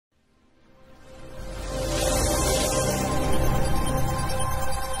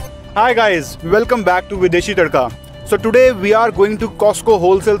Hi guys, welcome back to Videshi Tadka. So today we are going to Costco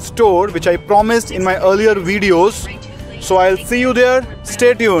Wholesale store, which I promised in my earlier videos. So I'll see you there.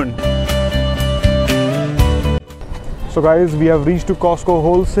 Stay tuned. So guys, we have reached to Costco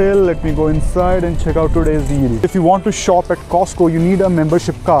Wholesale. Let me go inside and check out today's deal. If you want to shop at Costco, you need a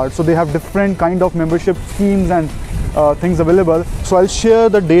membership card. So they have different kind of membership schemes and things available. So I'll share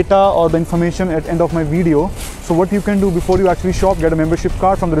the data or the information at end of my video. So what you can do before you actually shop, get a membership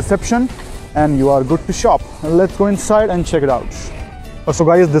card from the reception and you are good to shop. Let's go inside and check it out. So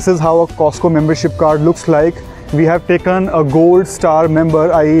guys, this is how a Costco membership card looks like. We have taken a gold star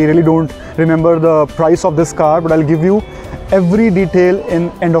member. I really don't remember the price of this card, but I'll give you every detail in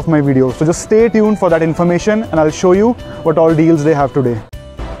end of my video. So just stay tuned for that information and I'll show you what all deals they have today.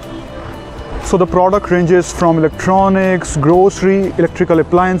 So the product ranges from electronics, grocery, electrical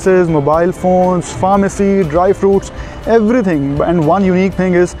appliances, mobile phones, pharmacy, dry fruits, everything. And one unique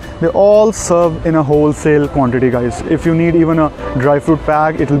thing is they all serve in a wholesale quantity, guys. If you need even a dry fruit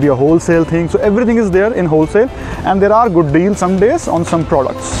pack, it will be a wholesale thing. So everything is there in wholesale and there are good deals some days on some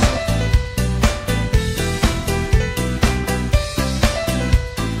products.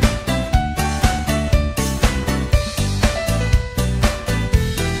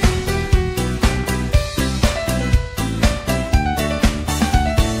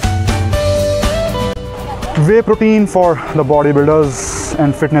 Whey protein for the bodybuilders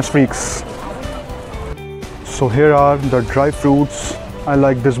and fitness freaks. So here are the dry fruits. I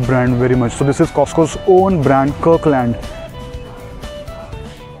like this brand very much. So this is Costco's own brand, Kirkland.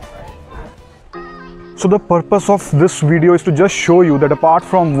 So the purpose of this video is to just show you that apart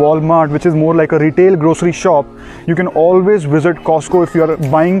from Walmart, which is more like a retail grocery shop, you can always visit Costco if you are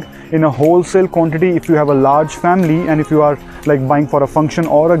buying in a wholesale quantity, if you have a large family and if you are like buying for a function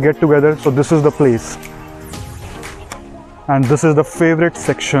or a get together. So this is the place. And this is the favorite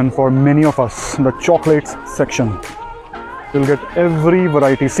section for many of us, the chocolates section. You'll get every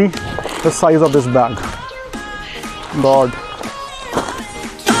variety. See the size of this bag. God.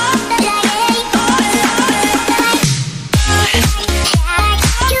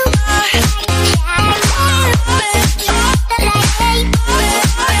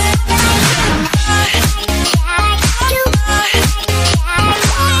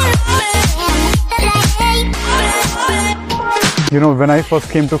 You know, when I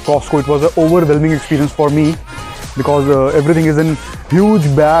first came to Costco, it was an overwhelming experience for me because everything is in huge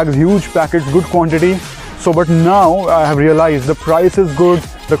bags, huge packets, good quantity. So, but now I have realized the price is good,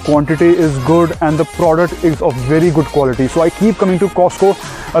 the quantity is good, and the product is of very good quality. So I keep coming to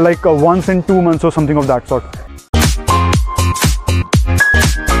Costco once in 2 months or something of that sort.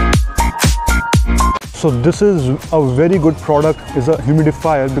 So this is a very good product, is a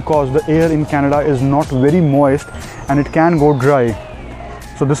humidifier, because the air in Canada is not very moist and it can go dry.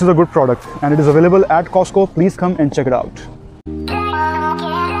 So this is a good product and it is available at Costco. Please come and check it out.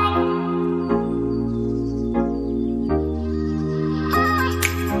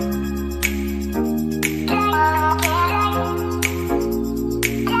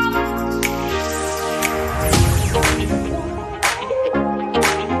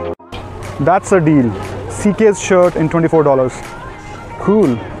 That's a deal. CK's shirt in $24.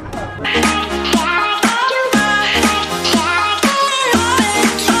 Cool.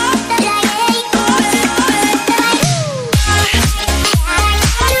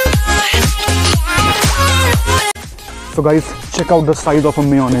 So guys, check out the size of a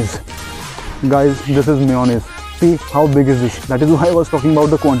mayonnaise. Guys, this is mayonnaise. See how big is this? That is why I was talking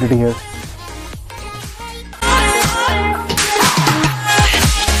about the quantity here.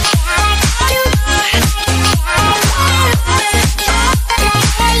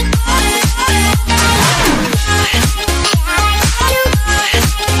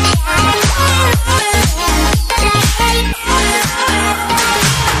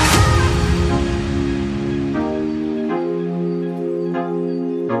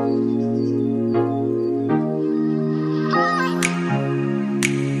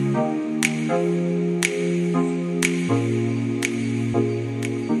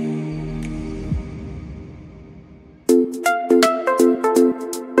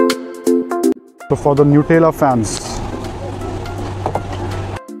 So for the Nutella fans.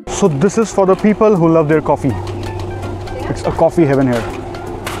 So this is for the people who love their coffee. It's a coffee heaven here.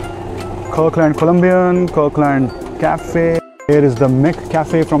 Kirkland Colombian, Kirkland Cafe. Here is the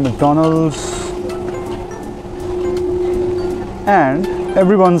McCafe from McDonald's. And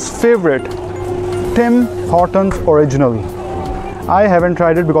everyone's favorite, Tim Hortons Original. I haven't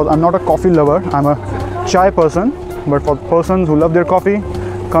tried it because I'm not a coffee lover. I'm a chai person. But for persons who love their coffee,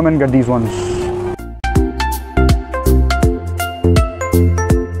 come and get these ones.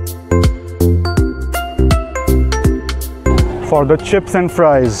 for the chips and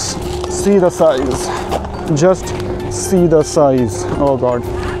fries. See the size. Just see the size. Oh God.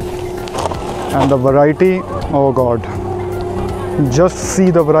 And the variety. Oh God. Just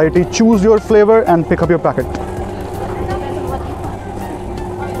see the variety. Choose your flavor and pick up your packet.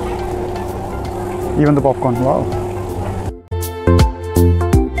 Even the popcorn. Wow.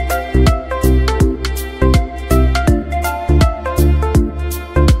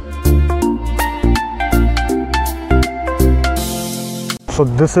 So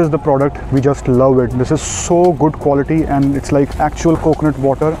this is the product. We just love it. This is so good quality, and it's like actual coconut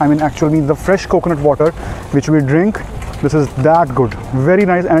water. I mean, actual means the fresh coconut water which we drink. This is that good. Very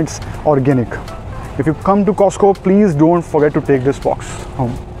nice, and it's organic. If you come to Costco, please don't forget to take this box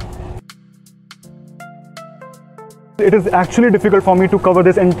home. It is actually difficult for me to cover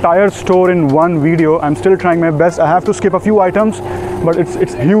this entire store in one video. I'm still trying my best. I have to skip a few items, but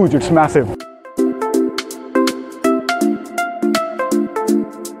it's huge, it's massive.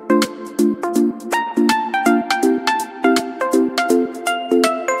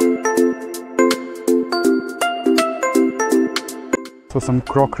 So some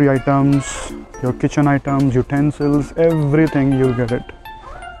crockery items, your kitchen items, utensils, everything, you'll get it.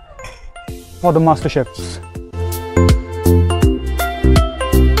 For the master chefs.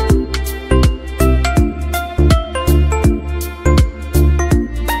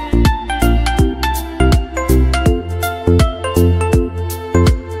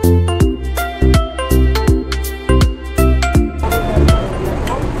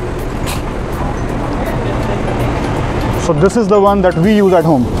 So this is the one that we use at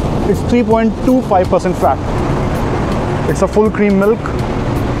home. It's 3.25% fat. It's a full cream milk.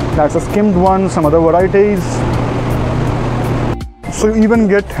 That's a skimmed one, some other varieties. So you even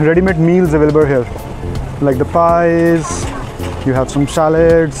get ready-made meals available here, like the pies, you have some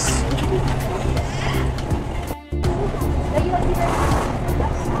salads.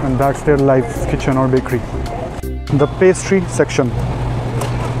 And that's their live kitchen or bakery. The pastry section.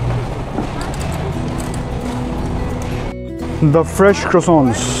 The fresh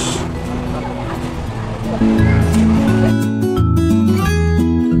croissants.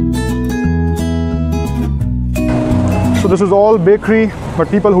 So this is all bakery,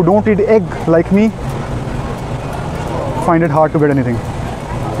 but people who don't eat egg like me find it hard to get anything.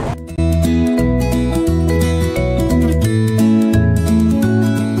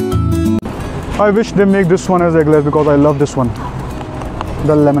 I wish they make this one as eggless because I love this one,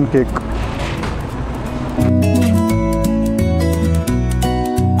 the lemon cake.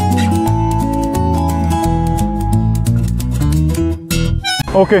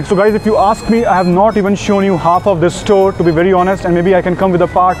 Okay, so guys, if you ask me, I have not even shown you half of this store, to be very honest, and maybe I can come with a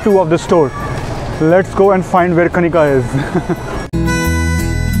part 2 of this store. Let's go and find where Kanika is.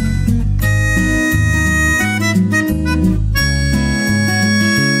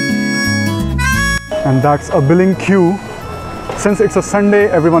 And that's a billing queue. Since it's a Sunday,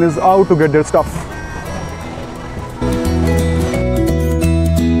 everyone is out to get their stuff.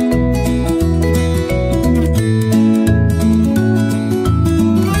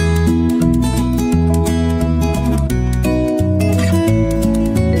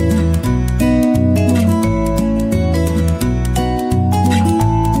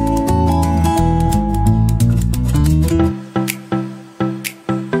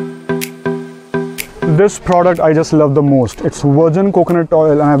 This product I just love the most. It's virgin coconut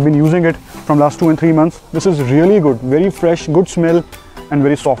oil and I've been using it from last 2 and 3 months. This is really good, very fresh, good smell and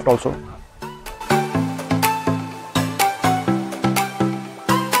very soft also.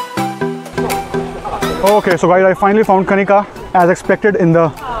 Okay, so guys, I finally found Kanika as expected in the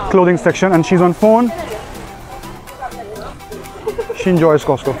clothing section, and she's on phone. She enjoys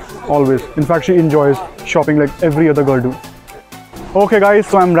Costco, always. In fact, she enjoys shopping like every other girl do. Okay guys,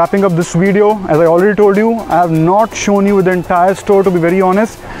 so I'm wrapping up this video. As I already told you, I have not shown you the entire store, to be very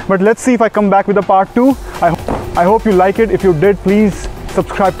honest, but let's see if I come back with a part 2. I hope you like it. If you did, please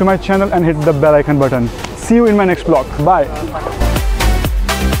subscribe to my channel and hit the bell icon button. See you in my next vlog. Bye.